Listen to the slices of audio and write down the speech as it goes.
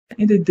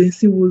and the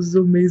dancing was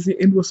amazing.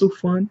 It was so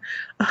fun.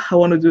 I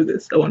want to do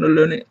this. I want to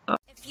learn it.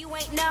 If you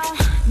ain't know,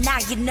 now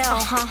you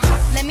know.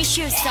 Let me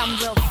show you something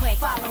real quick.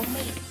 Follow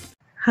me.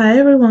 Hi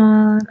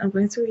everyone. I'm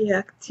going to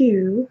react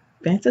to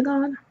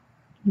Pentagon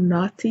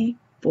Naughty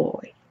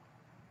Boy.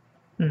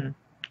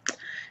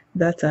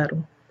 That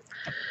title.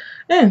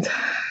 And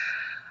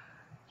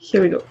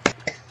here we go.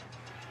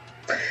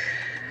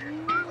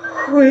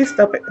 Wait,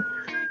 stop it.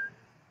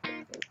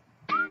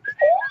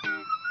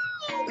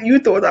 You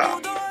thought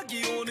that.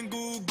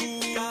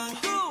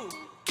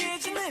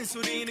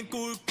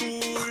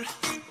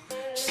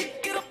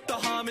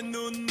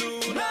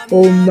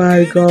 Oh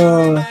my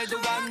god.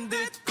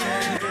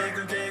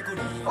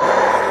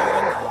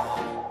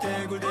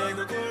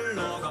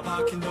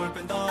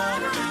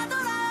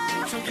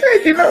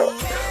 Hey, you know.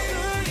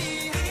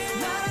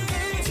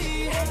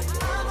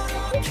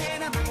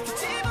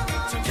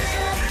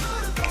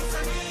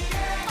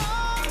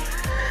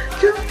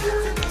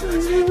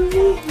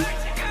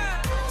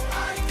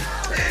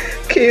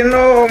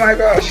 Kino, oh my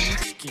gosh.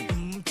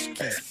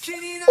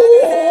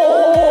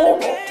 Oh.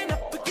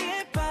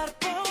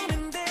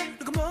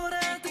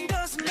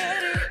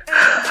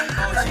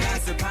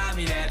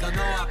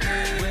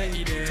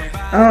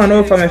 I don't know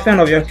if I'm a fan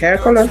of your hair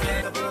color.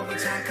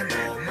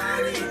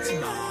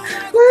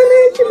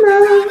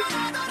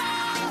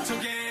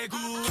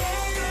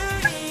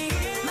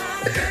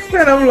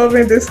 Man, I'm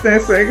loving this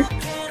dancing.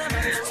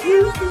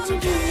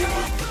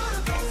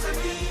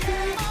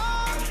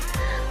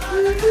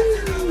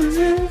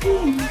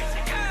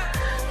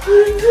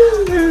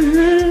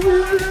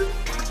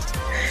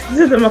 This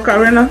is the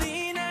Macarena.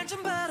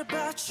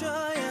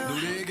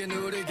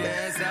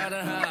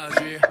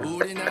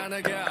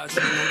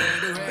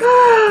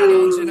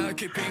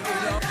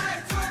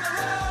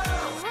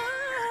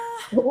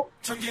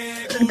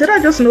 Did I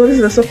just notice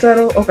the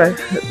subtitle? Okay,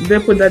 they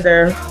put that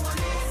there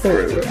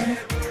for real.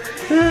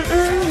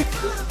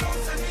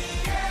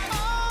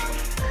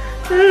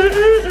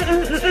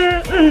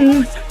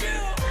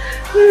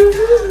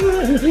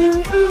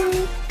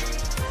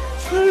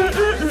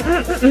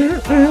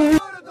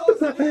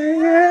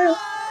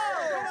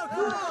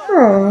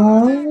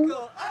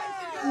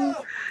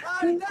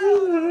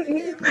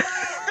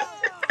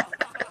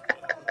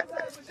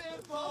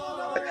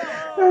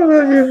 I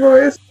love your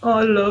voice. Oh,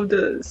 I love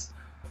this.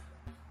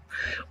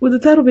 With the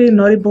title being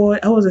Naughty Boy,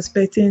 I was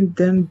expecting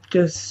them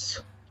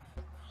just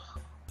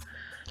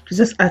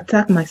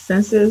attack my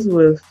senses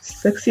with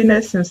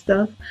sexiness and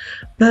stuff,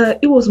 but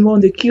it was more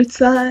on the cute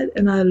side,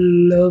 and I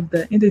love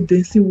that. And the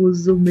dancing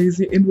was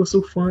amazing. It was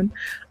so fun.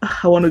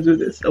 I want to do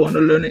this. I want to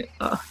learn it.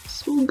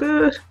 So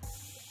good.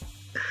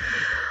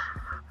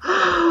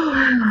 Oh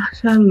my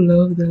gosh, I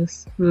love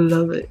this.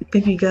 Love it.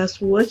 Thank you guys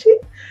for watching.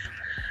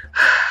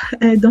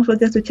 And don't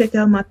forget to check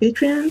out my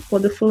Patreon for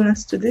the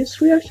fullness to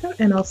this reaction,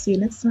 and I'll see you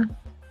next time.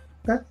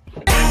 Bye.